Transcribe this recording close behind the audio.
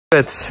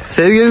Evet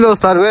sevgili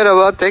dostlar,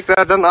 merhaba,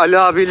 tekrardan Ali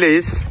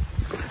abileyiz.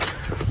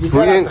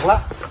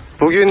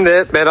 Bugün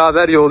de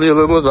beraber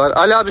yolculuğumuz var.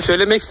 Ali abi,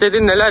 söylemek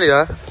istediğin neler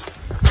ya?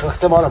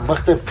 Bıktım oğlum,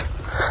 bıktım.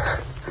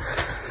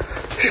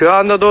 Şu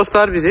anda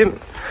dostlar bizim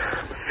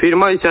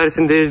firma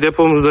içerisindeyiz,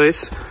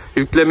 depomuzdayız.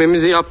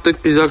 Yüklememizi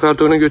yaptık, pizza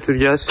kartonu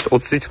götüreceğiz.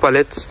 33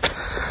 palet.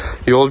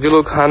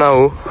 Yolculuk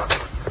Hanau.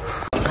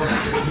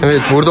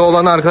 Evet, burada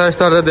olan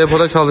arkadaşlar da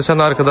depoda çalışan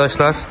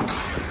arkadaşlar.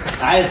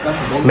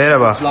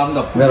 Merhaba.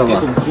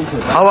 Merhaba.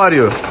 How are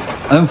you?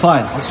 I'm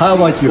fine. How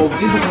about you?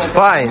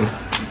 Fine.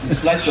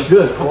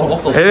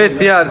 Evet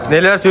Diyar,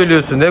 neler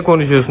söylüyorsun? Ne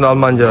konuşuyorsun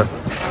Almanca?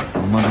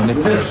 Almanca ne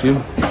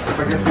konuşuyorum?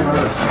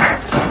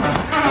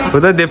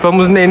 Bu da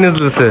depomuzun en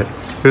hızlısı.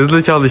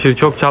 Hızlı çalışır,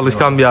 çok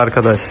çalışkan bir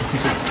arkadaş.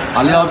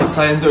 Ali abi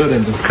sayende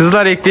öğrendim.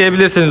 Kızlar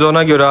ekleyebilirsiniz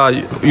ona göre ha.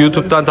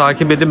 YouTube'dan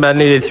takip edin,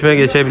 benimle iletişime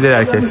geçebilir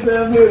herkes.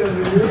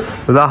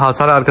 Bu da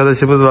Hasan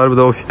arkadaşımız var. Bu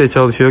da ofiste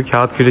çalışıyor.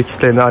 Kağıt kürek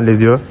işlerini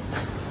hallediyor.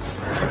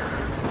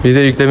 Biz de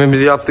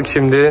yüklememizi yaptık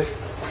şimdi.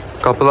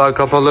 Kapılar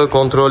kapalı,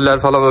 kontroller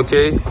falan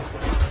okey.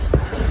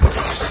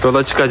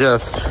 Yola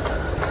çıkacağız.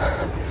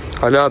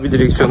 Ali abi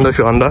direksiyonda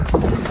şu anda.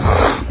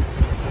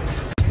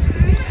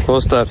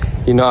 Dostlar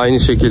yine aynı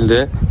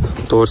şekilde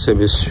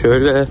dorsemiz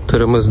şöyle,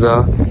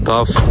 tırımızda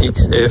DAF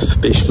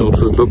XF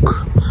 530'luk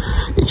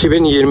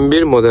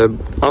 2021 model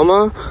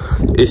ama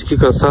eski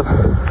kasa,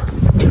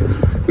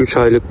 3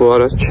 aylık bu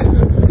araç.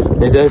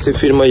 Nedense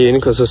firma yeni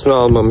kasasını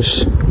almamış,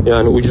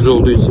 yani ucuz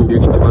olduğu için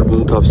büyük ihtimal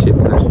bunu tavsiye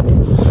ettiler.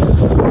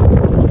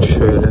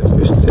 Şöyle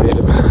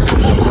gösterelim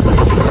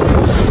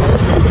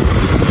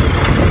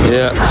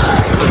ya.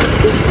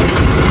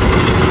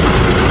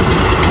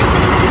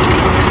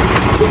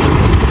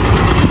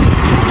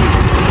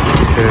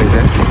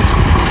 Şöyle.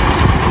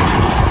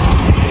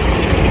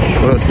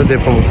 Burası da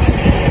depomuz.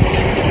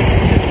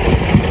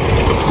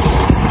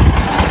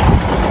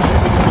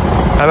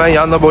 Hemen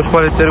yanında boş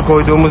paletleri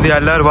koyduğumuz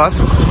yerler var.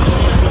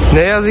 Ne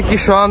yazık ki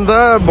şu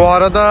anda bu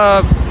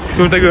arada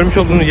şurada görmüş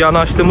olduğunuz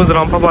yanaştığımız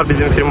rampa var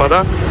bizim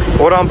firmada.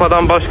 O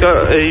rampadan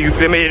başka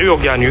yükleme yeri yok,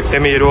 yani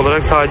yükleme yeri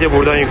olarak sadece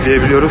buradan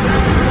yükleyebiliyoruz.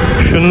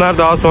 Şunlar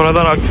daha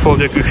sonradan aktif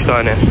olacak, 3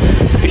 tane.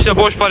 İşte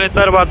boş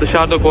paletler var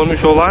dışarıda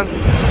konmuş olan.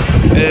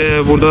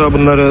 Burada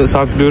bunları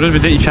saklıyoruz.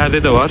 Bir de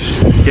içeride de var.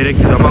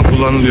 Gerekli zaman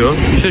kullanılıyor.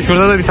 İşte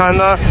şurada da bir tane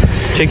daha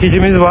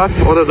çekicimiz var.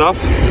 O da DAF.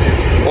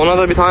 Ona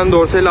da bir tane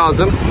dorse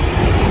lazım.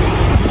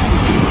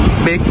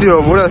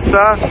 Bekliyor. Burası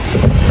da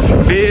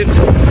bir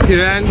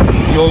tren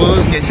yolu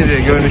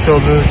geçidi. Görmüş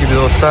olduğunuz gibi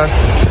dostlar.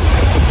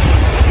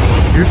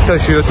 Yük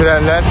taşıyor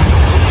trenler.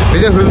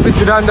 Bir de hızlı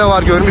tren de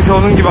var. Görmüş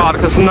olduğunuz gibi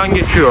arkasından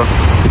geçiyor.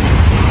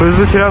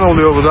 Hızlı tren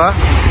oluyor bu da.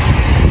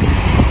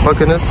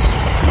 Bakınız.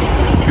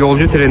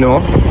 Yolcu treni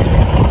o.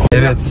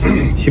 Evet.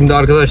 Şimdi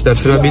arkadaşlar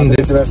sıra bindi.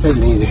 Adresi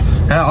verseydin iyiydi.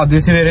 He,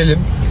 adresi verelim.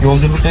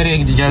 Yolculuk nereye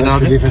gideceğiz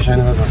abi?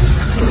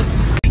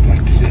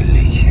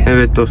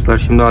 Evet dostlar,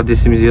 şimdi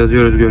adresimizi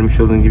yazıyoruz görmüş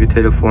olduğunuz gibi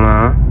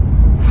telefona.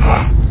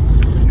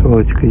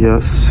 Yola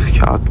çıkacağız.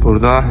 Kağıt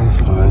burada.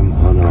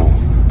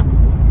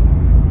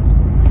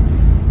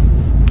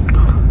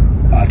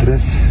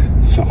 Adres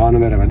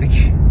sokağını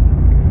veremedik.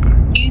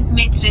 100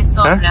 metre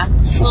sonra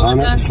sola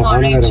dön,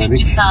 sonra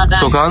 3. sağdan.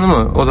 Sokağını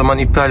mı? O zaman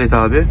iptal et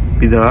abi.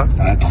 Bir daha.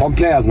 Evet,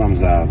 komple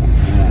yazmamız lazım.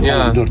 Ya.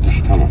 Tamam, dur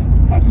tamam.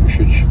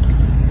 63.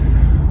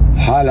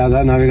 Hala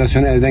da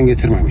navigasyonu evden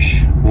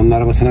getirmemiş. Onun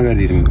arabasına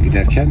verdiydim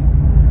giderken.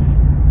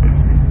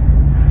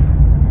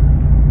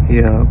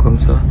 Ya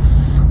komsa.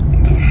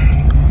 Dur.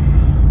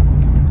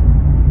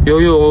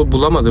 Yo o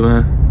bulamadım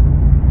he.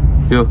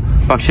 Yo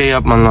bak şey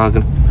yapman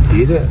lazım.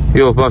 İyi de.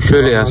 Yok bak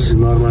şöyle yaz.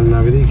 Normal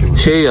navi değil ki bu.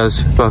 Şey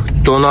yaz bak,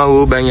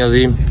 Donau, ben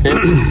yazayım.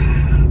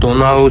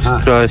 Donau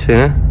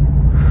Straße.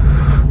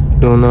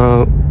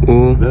 Donau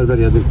Ver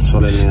yazayım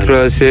sol eline.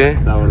 Straße.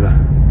 Daha orada.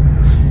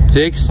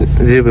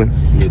 6, 7.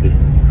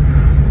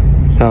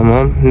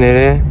 Tamam.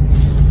 Nereye?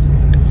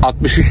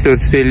 63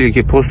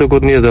 452. Posta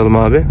kodunu yazalım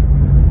abi.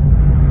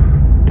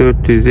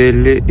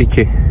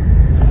 452.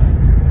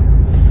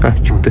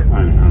 Heh, çıktı.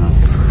 Aynen.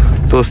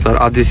 Dostlar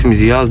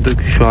adresimizi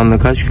yazdık. Şu anda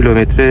kaç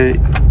kilometre?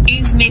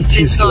 100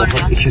 metre sonra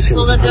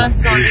sola dön,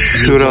 sonra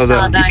 3. Şurada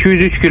sağdan.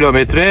 203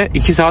 kilometre,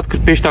 2 saat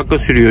 45 dakika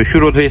sürüyor.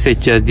 Şu rotayı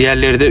seçeceğiz.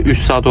 Diğerleri de 3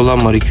 saat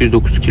olan var,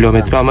 209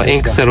 kilometre, ama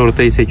en kısa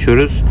rotayı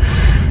seçiyoruz.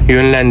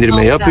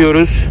 Yönlendirme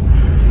yapıyoruz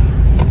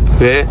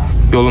ve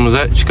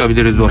yolumuza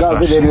çıkabiliriz dostlar.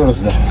 Gazı veriyoruz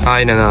da.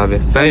 Aynen abi.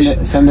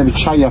 Sen de bir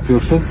çay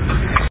yapıyorsun.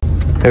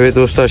 Evet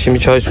dostlar, şimdi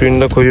çay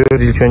suyunu da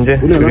koyuyoruz ilk önce.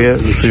 Şuraya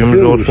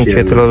suyumuz olsun,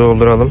 kettle'a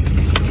dolduralım.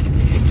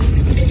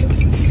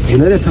 Bu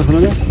nereye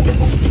takılı?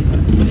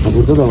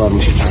 Burada da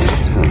varmış.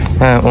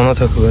 He, ona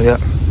takılıyor ya.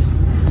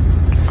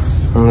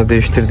 Onu da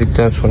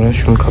değiştirdikten sonra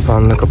şunun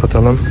kapağını da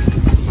kapatalım.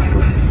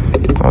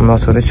 Ondan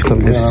sonra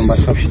çıkabiliriz. Ben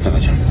başka bir şey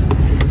takacağım.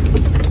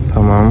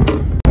 Tamam.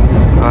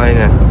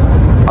 Aynen.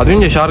 Az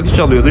önce şarkı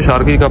çalıyordu.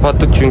 Şarkıyı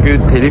kapattık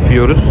çünkü telif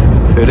yiyoruz.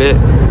 Şöyle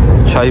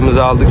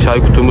çayımızı aldık. Çay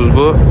kutumuz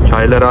bu.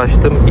 Çayları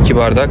açtım. 2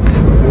 bardak.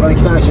 Buradan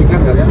 2 tane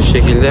şeker ver ya. Bu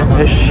şekilde.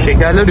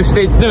 Şekerler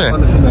üstteydi değil mi?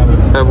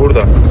 He, burada.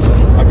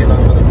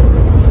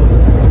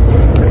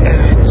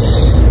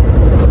 Evet.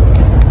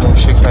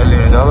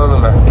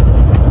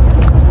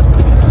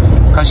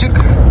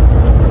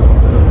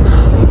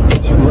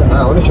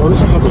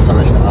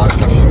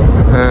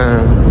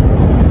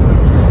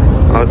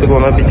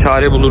 Artık ona bir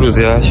çare buluruz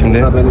ya şimdi.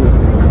 Benim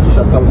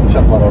şakal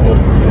bıçak var orada.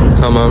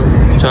 Tamam.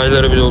 Şu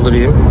çayları bir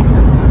doldurayım.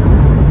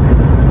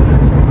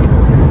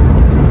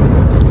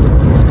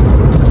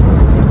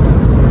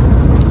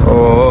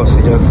 Oo,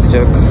 sıcak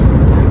sıcak.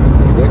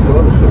 Bekle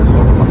oğlum üstüne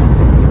sorma.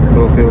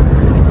 Yok yok.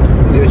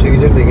 Video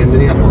çekeceğim de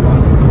kendini yapma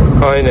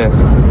bana. Aynen.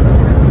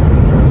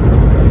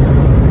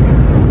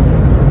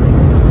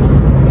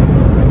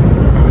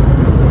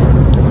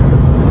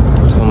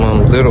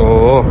 Tamamdır.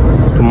 Oo,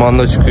 duman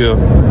da çıkıyor.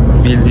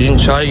 Bildiğin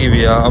çay gibi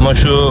ya. Ama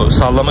şu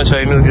sallama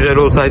çayımız güzel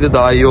olsaydı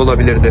daha iyi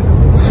olabilirdi.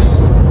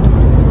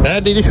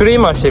 Neredeydi? Şurayı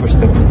mı açlamıştın?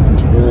 Şurada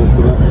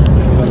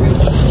geç.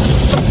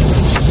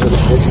 Şöyle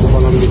eski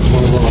falan bir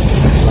torba var.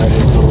 Ayrı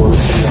torbanın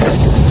içinde.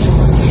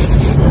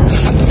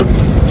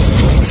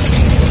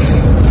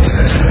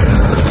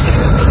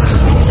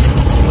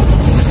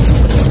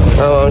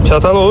 Tamam.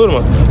 Çatan olur mu?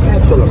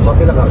 Hepsi olur.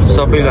 Sapıyla karşı.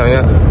 Sapıyla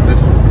ya.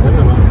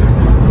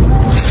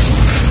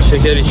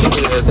 Şeker için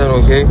zaten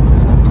okey.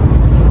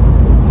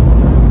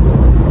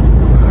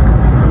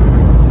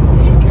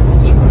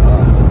 Şekersiz çay ha.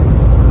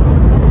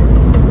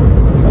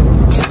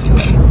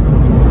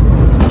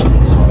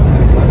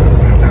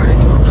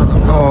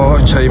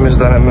 Oo,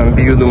 çayımızdan hemen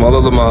bir yudum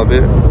alalım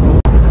abi.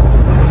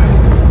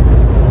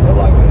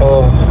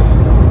 Oh.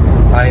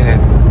 Aynen.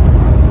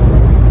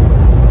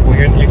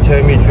 Bugün ilk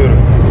çayımı içiyorum.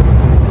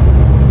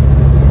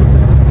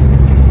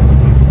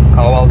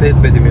 Kahvaltı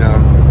etmedim ya.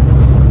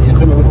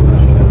 Yesene oğlum bunlar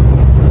şeyler.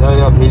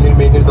 Ya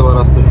peynir de var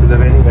aslında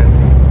şurada benim de.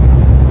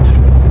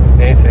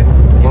 Neyse.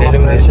 Gidelim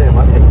Dolapta de. şey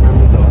var,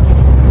 ekmeğimiz de var.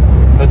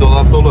 Ha,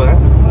 dolap dolu ha.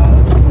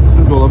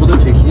 Şu dolabı da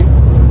çekeyim.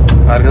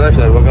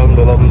 Arkadaşlar bakalım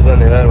dolabımızda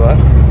neler var.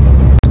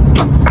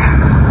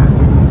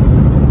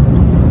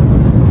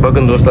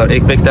 Bakın dostlar,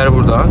 ekmekler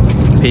burada.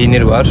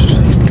 Peynir var.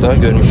 Şurada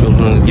görmüş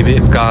olduğunuz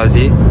gibi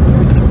Gazi.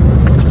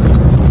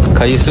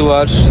 Kayısı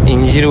var,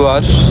 incir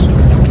var.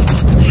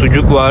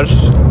 Sucuk var,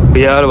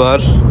 hıyar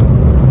var.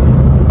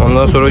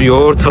 Ondan sonra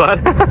yoğurt var.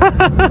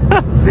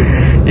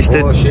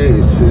 İşte O şey,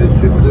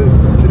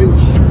 sütlü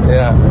pirinç.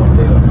 ya.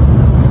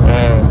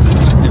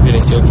 Sütlü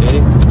pirinç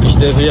okey.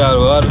 İşte hıyar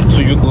var,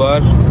 sucuk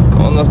var.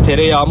 Ondan sonra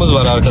tereyağımız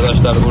var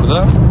arkadaşlar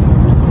burada.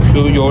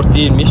 Şu yoğurt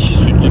değilmiş,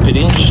 sütlü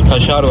pirinç,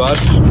 kaşar var.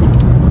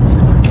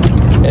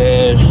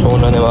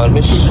 Sonra ne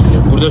varmış?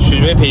 Burada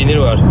süzme peynir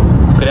var.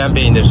 Krem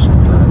peynir.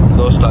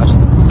 Dostlar.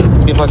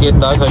 Bir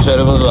paket daha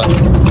kaşarımız var.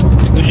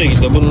 Bu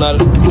şekilde bunlar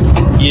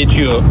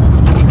yetiyor.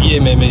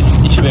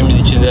 Yememiz, içmemiz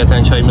için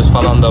zaten çayımız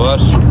falan da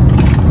var.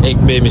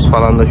 Ekmeğimiz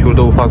falan da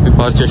şurada ufak bir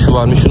parça şu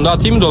varmış. Şunu da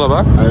atayım mı dolaba?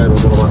 Aynen o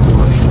dolaba atayım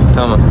var.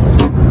 Tamam.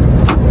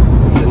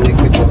 Senin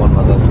ekmek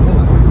babanmaz aslında.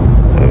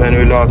 Ben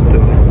öyle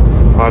attım.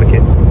 Fark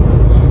et.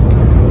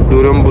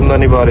 Durum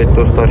bundan ibaret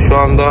dostlar. Şu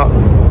anda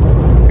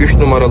 3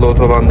 numaralı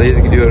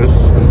otobandayız. Gidiyoruz.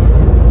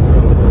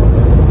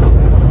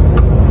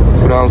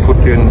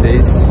 Frankfurt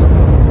yönündeyiz.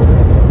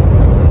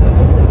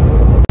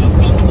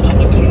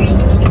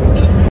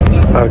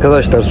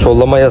 Arkadaşlar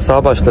sollama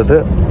yasağı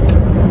başladı.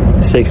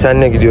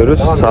 80'le gidiyoruz.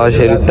 Tamam, sağ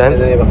şeritten.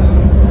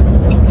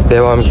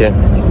 Devam ki.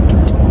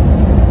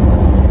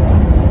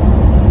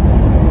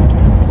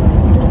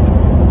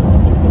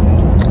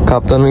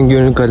 Kaptanın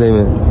gönül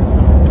kalemi.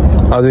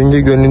 Az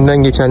önce gönlünden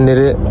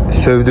geçenleri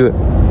sövdü.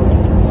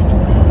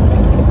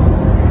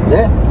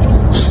 Ne?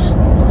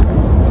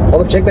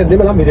 Oğlum çekmedin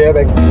değil mi lan videoya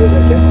ben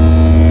söylerken?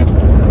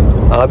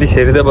 Abi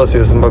şeride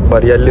basıyorsun bak,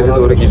 bariyerlere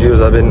doğru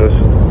gidiyoruz, haberin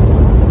olsun.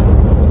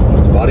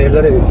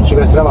 Bariyerleri 2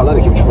 metre var lan,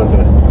 2,5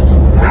 metre.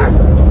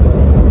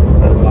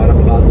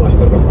 Aramı lazım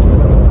açtırma.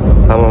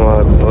 Tamam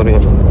abi,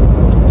 sorayım.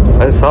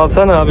 Hadi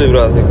salsana abi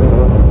birazcık.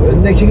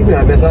 Öndeki gibi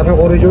ya, mesafe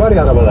koruyucu var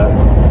ya arabada.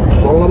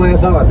 Sollama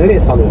yasağı var. Nereye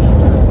salıyorsun?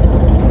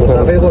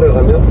 Mesafeyi koruyor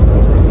kamyon.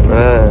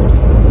 He.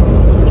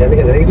 Kendi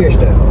kendine gidiyor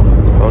işte.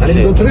 Okay. Hani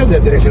biz oturuyoruz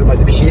ya direksiyon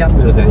başında, bir şey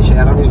yapmıyoruz yani, işe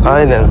yaramıyoruz.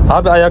 Aynen.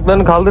 Abi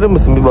ayaklarını kaldırır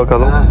mısın bir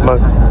bakalım? Bak.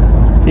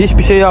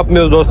 Hiçbir şey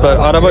yapmıyoruz dostlar.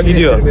 Araba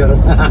gidiyor.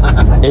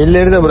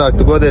 Elleri de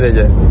bıraktık o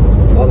derece.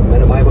 Oğlum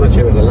beni maymuna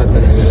çevirdin lan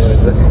sen.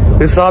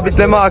 Hız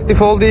sabitleme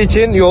aktif olduğu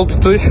için yol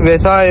tutuş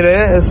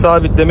vesaire, hız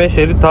sabitleme,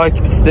 şerit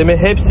takip sistemi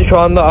hepsi şu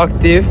anda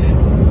aktif.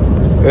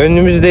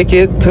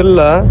 Önümüzdeki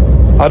tırla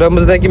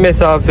aramızdaki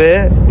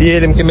mesafe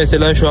diyelim ki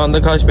mesela şu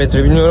anda kaç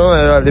metre bilmiyorum ama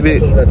herhalde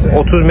bir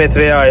 30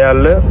 metreye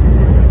ayarlı.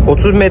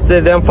 30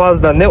 metreden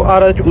fazla ne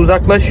araç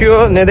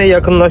uzaklaşıyor ne de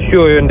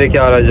yakınlaşıyor o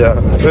yöndeki araca.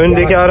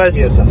 Öndeki araç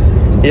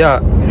ya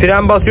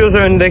fren basıyorsa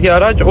öndeki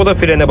araç, o da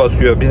frene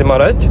basıyor bizim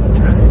araç.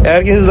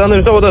 Eğer ki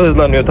hızlanırsa o da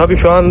hızlanıyor. Tabii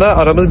şu anda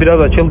aramız biraz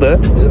açıldı.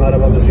 Bizim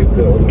arabamız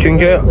yüklü.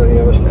 Çünkü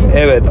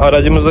evet,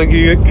 aracımızdaki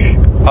yük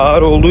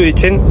ağır olduğu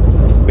için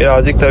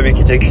birazcık tabii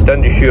ki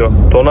çekişten düşüyor.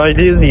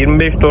 Tonajlıyız,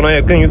 25 tona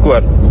yakın yük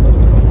var.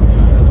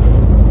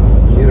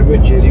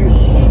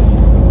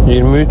 23.700.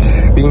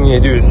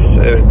 23.700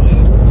 evet.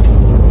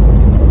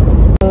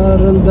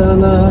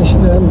 Yarından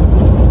açtım,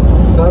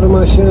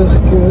 sarmaşık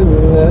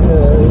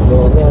güllere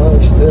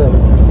dolaştım.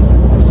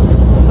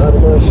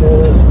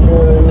 Sarmaşık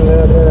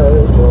güllere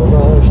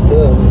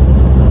dolaştım.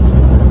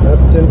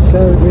 Öptüm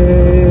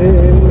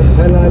sevdim,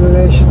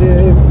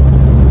 helalleştim.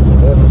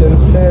 Öptüm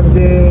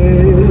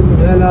sevdim,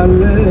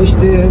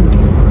 helalleştim.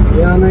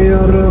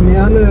 Yanıyorum,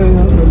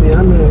 yanıyorum,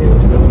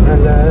 yanıyorum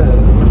hele.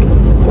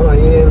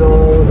 Mayın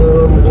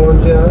oldum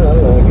Gonca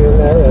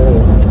güle.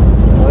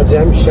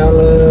 Acem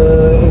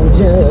şalı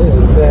ince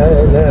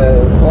bele.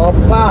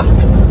 Hoppa.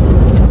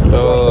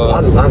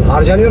 Lan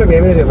harcanıyorum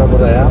yemin ediyorum ben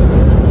burada ya.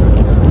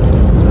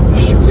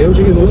 Ne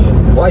uçuk bu?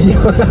 Vay ya.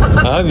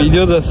 Abi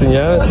videodasın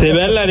ya.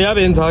 Severler ya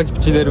benim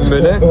takipçilerim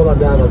böyle. Ulan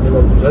ne anlatayım?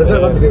 Söylesene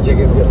lan video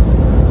çekeyim diye.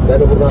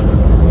 Yani burada...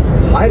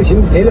 Hayır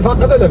şimdi telif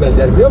hakkı da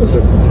ödemezler biliyor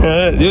musun?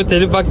 He diyor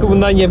telif hakkı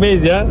bundan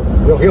yemeyiz ya.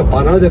 Yok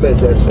bana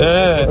ödemezler.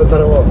 He. O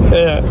tarafı o.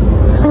 He.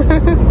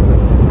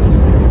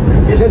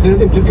 Geçen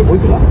söylediğim türkü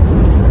buydu lan.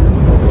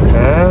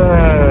 He.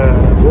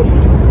 Dur.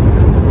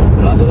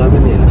 Radyodan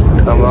dinleyelim.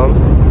 Tamam.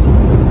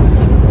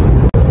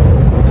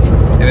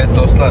 Evet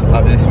dostlar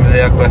adresimize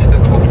yaklaştık.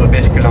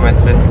 35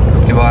 kilometre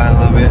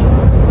civarında bir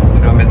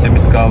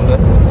kilometremiz kaldı.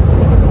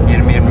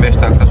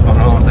 20-25 dakika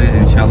sonra oradayız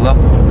inşallah.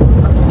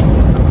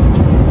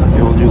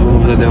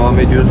 Yolculuğumuza devam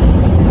ediyoruz.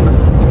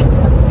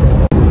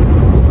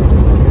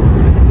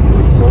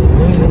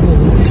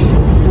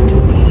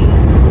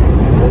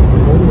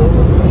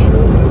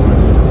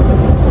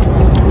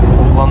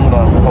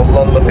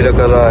 Hollanda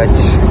plakalı ağaç.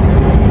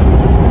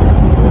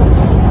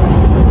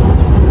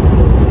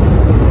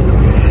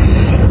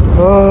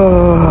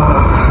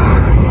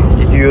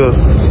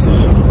 Gidiyoruz.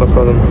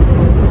 Bakalım.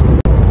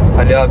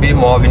 Ali abi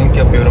muavinlik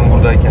yapıyorum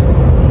buradayken.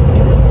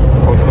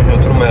 Koş koş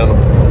oturmayalım.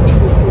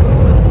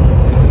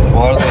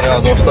 Bu arada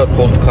ya dostlar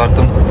koltuk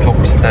kartım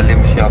çok pis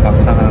terlemiş ya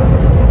baksana.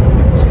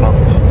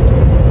 Islanmış.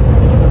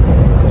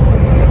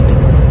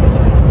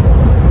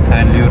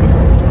 Terliyorum.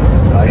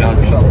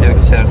 Birazcık sıcak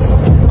içersin.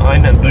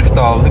 Aynen duş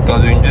da aldık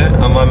az önce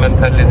ama hemen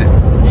terledi.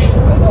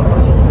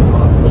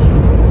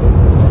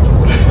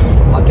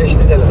 Ateşli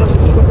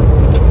delikanlısın.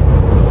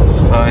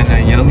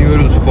 Aynen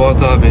yanıyoruz Fuat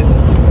abi.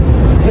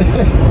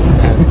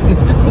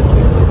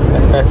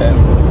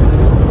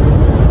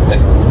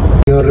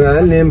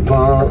 Görelim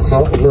pahalı.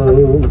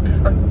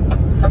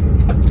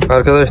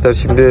 Arkadaşlar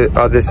şimdi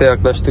adrese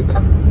yaklaştık.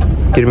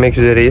 Girmek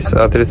üzereyiz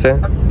adrese.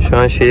 Şu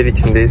an şehir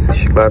içindeyiz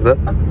ışıklarda.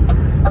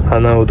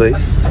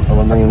 Hanao'dayız.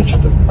 Otobandan yeni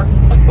çıktım.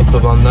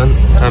 Otobandan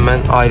hemen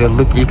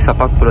ayrıldık. İlk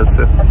sapak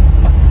burası.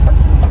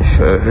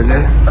 Şöyle.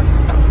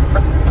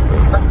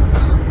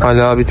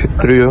 Ali abi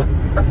tüttürüyor.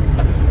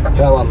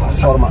 Ya vallahi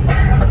sorma.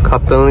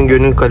 Kaptanın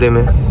gönül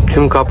kalemi.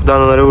 Tüm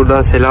kaptanlara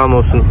buradan selam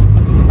olsun.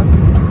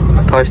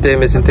 Taş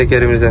değmesin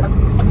tekerimize.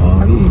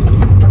 Amin.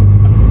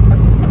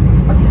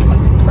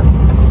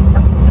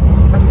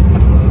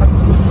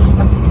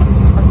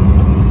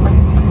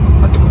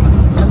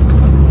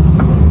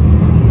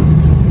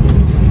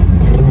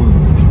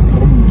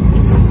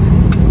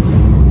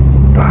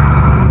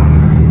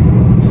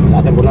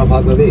 Zaten buradan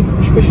fazla değil.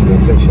 3-5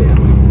 metre şey.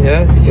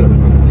 Ya? 1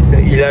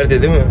 kilometre.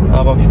 İleride değil mi?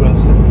 Aa bak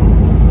şurası.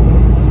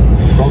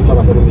 Sol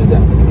taraf önümüzde.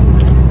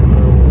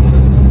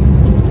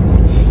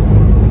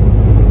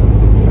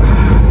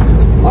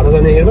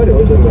 Arada nehir var ya o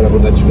yüzden böyle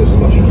buradan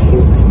çıkıyorsun. Bak şu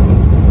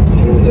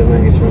suyun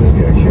üzerinden geçmemiz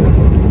gerekiyor.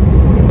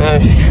 Ha,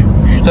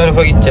 şu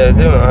tarafa gideceğiz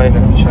değil mi?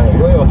 Aynen.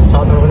 Yok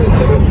sağ tarafa değil.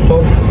 Tabii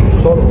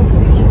sol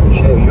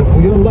şey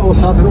bu yolda o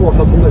sağ tarafın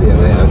ortasında bir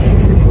yerde ya. Şu.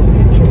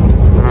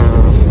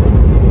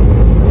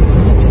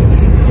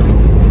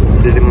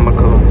 Dedim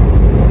bakalım.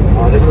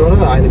 Adem'in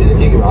orada da aynı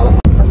bizimki gibi.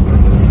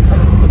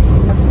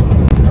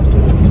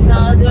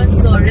 Sağa dön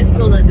sonra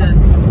sola dön.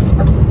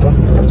 Bak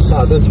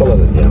sağa dön sola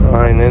dön yani.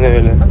 Aynen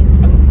öyle.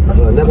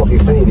 Sonra ne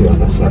bakıyorsan gidiyor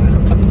ondan sonra.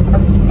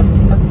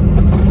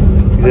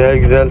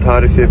 Güzel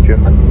tarif yapıyor.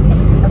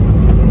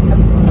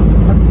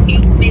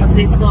 100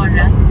 metre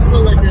sonra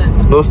sola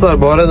dön.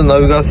 Dostlar bu arada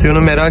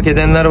navigasyonu merak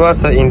edenler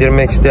varsa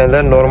indirmek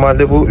isteyenler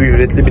normalde bu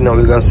ücretli bir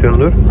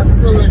navigasyondur.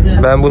 Sola dön.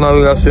 Ben bu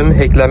navigasyonun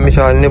hacklenmiş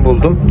halini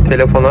buldum.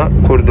 Telefona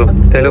kurdum.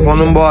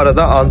 Telefonun bu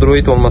arada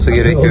Android olması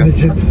gerekiyor. Onun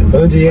için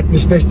önce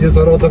 75 diyor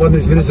sonra otobanın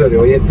ismini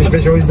söylüyor. O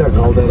 75 o yüzden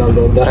kaldı herhalde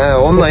onda. He,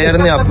 onun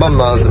ayarını yapmam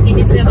lazım.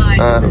 İnize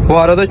vardınız. Bu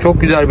arada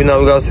çok güzel bir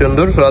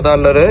navigasyondur.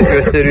 Radarları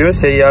gösteriyor.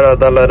 Seyyar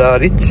radarları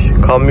hariç.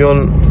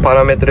 Kamyon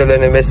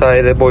parametrelerini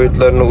vesaire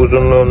boyutlarını,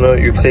 uzunluğunu,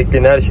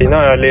 yüksekliğini her şeyini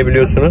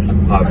ayarlayabiliyorsunuz.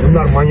 Abi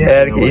bunlar manyak.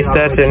 Eğer ki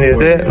isterseniz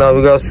de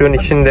navigasyon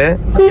için de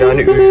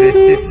yani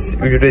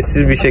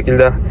ücretsiz bir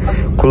şekilde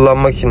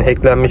kullanmak için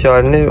hacklenmiş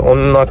halini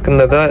onun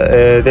hakkında da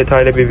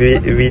detaylı bir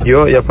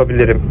video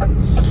yapabilirim.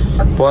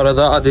 Bu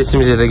arada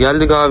adresimize de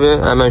geldik abi.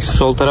 Hemen şu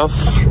sol taraf.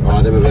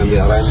 Adem'i ben bir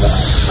arayayım da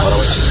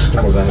araba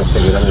çıksın buradan yoksa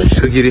göremedim.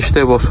 Şu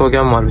girişte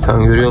Volkswagen var bir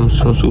tane görüyor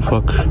musunuz?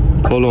 Ufak.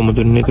 Polo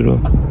mudur nedir o?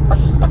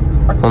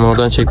 Onu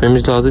oradan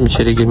çekmemiz lazım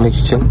içeri girmek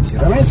için.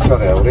 Giremeyiz ki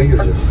oraya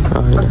gireceğiz.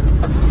 Aynen.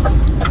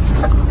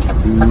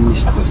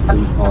 İşte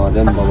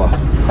Adem Baba.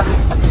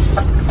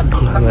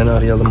 Hemen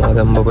arayalım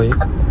Adem Baba'yı.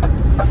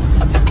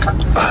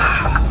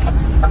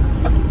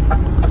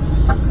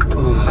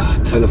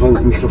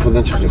 Telefon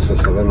mikrofondan çıkacak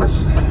ses haberin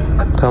olsun.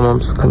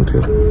 Tamam sıkıntı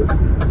yok.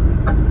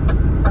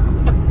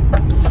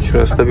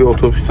 Şurası da bir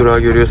otobüs durağı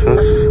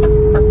görüyorsunuz.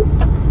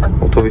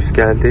 Otobüs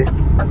geldi.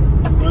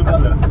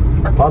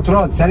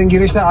 Patron senin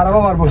girişte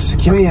araba var bu.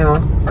 Kimin ya?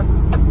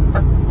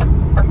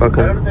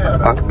 Bakın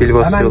akbil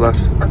basıyorlar.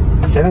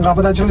 Senin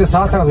kapıdan çıkınca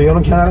sağ tarafta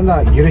yolun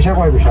kenarında girişe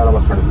koymuş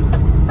arabasını.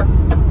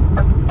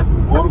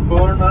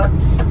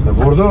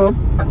 Vurdum.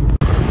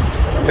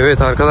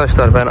 Evet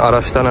arkadaşlar, ben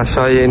araçtan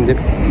aşağıya indim.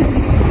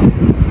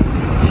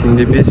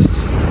 Şimdi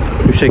biz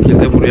bu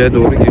şekilde buraya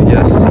doğru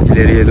gireceğiz.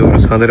 İleriye doğru.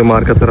 Sanırım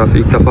arka tarafı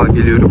ilk defa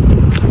geliyorum.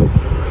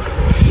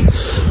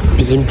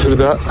 Bizim tır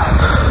da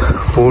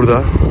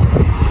burada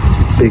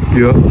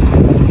bekliyor.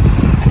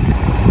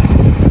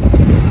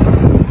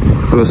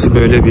 Burası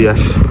böyle bir yer.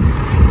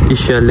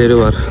 İş yerleri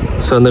var.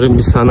 Sanırım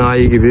bir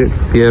sanayi gibi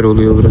bir yer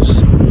oluyor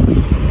burası.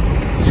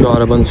 Şu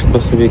arabanın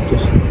çıkmasını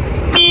bekliyoruz.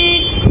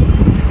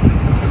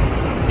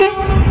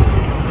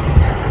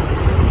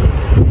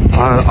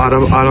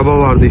 Araba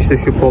vardı işte,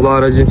 şu polo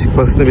aracın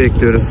çıkmasını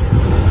bekliyoruz.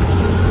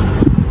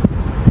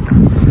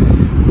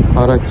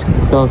 Araç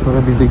çıktıktan sonra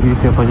biz de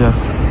giriş yapacağız.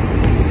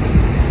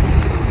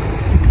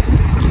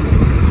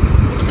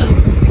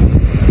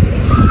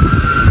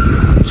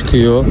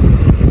 Çıkıyor.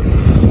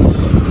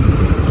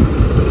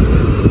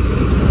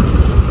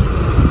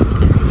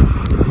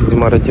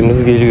 Bizim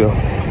aracımız geliyor.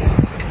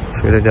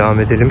 Şöyle devam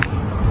edelim.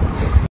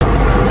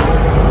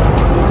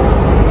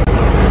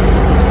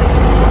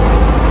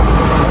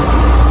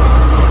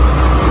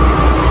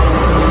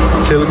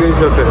 Çılgın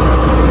şoför.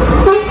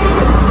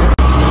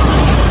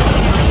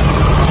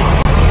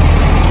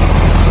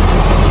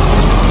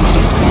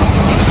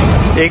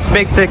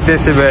 Ekmek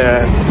teknesi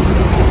be.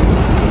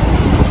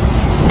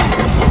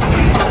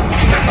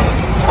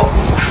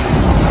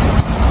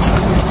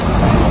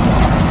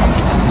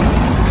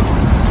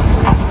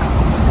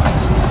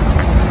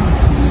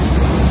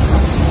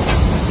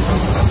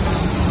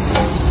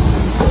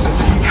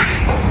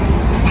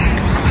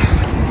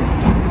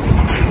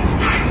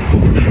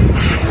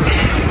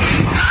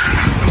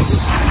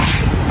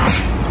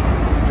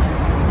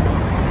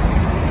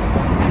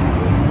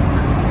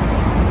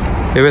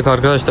 Evet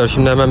arkadaşlar,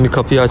 şimdi hemen bir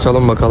kapıyı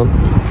açalım bakalım.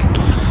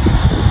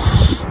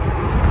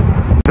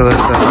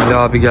 Arkadaşlar Ali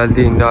abi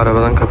geldiğinde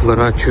arabadan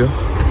kapıları açıyor.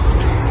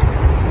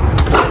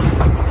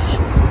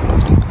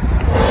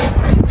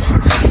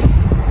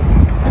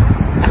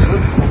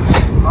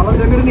 Kalın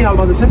demiri niye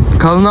almadın sen?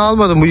 Kalını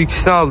almadım, bu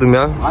ikisini aldım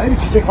ya. Hayır,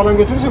 çiçek falan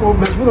götürecek, o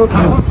mecbur o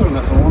tarafa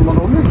sorunlasın.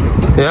 Ondan olmuyor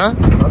ki. Ya?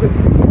 Tabii.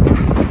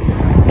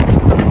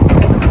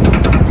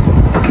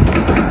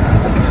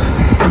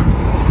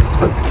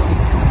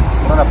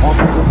 Bana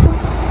bozuk.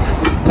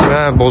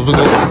 He, bozuk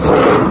oldu.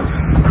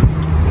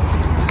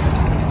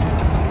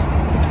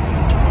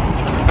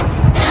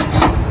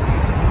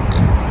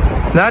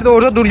 Nerede,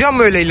 orada duracağım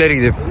mı öyle ileri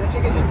gidip?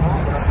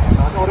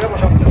 Oraya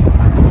boşaltacağız.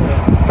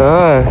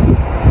 Ha.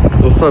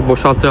 Dostlar,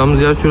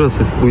 boşaltacağımız yer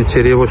şurası. Bu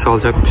içeriye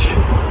boşalacakmış.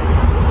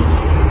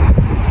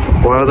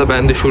 Bu arada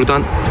ben de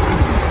şuradan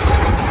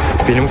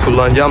benim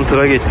kullanacağım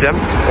tıra geçeceğim.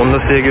 Onu da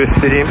size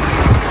göstereyim.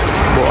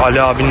 Bu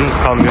Ali abinin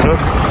kamyonu.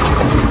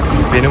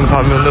 Benim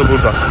kamyon da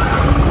burada.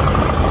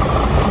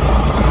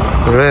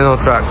 Renault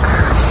Truck.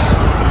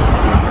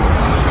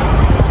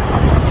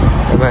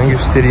 Hemen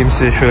göstereyim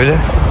size şöyle.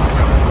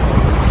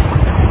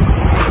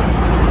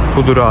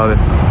 Budur abi.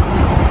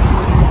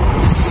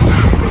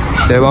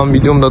 Devam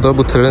videomda da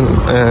bu tırın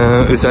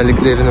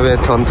özelliklerini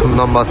ve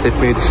tanıtımından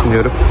bahsetmeyi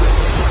düşünüyorum.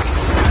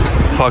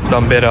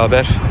 Ufaktan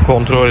beraber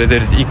kontrol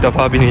ederiz. İlk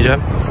defa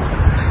bineceğim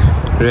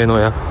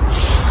Renault'a.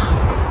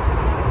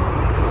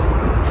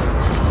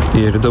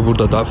 Diğeri de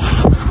burada DAF.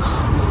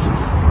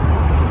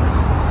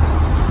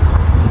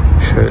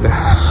 Şöyle.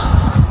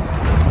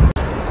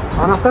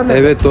 Anahtar nerede?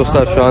 Evet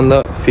dostlar, şu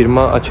anda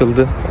firma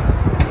açıldı.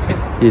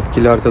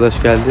 Yetkili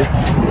arkadaş geldi.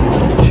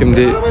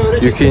 Şimdi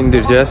yükü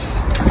indireceğiz.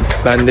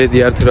 Ben de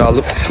diğer tırı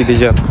alıp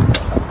gideceğim.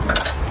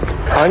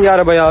 Hangi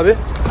arabayı abi?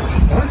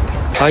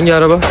 Hangi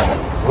araba?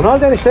 Bunu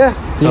alacaksın işte.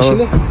 Tamam.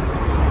 Yeşili.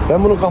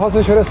 Ben bunun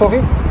kafasını şöyle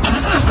sokayım.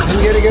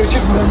 Sen geri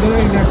çık. Ben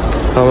döneyim.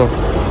 Tamam.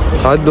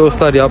 Hadi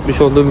dostlar,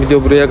 yapmış olduğum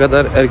video buraya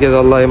kadar. Herkes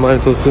Allah'a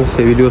emanet olsun.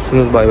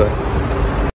 Seviliyorsunuz. Bay bay.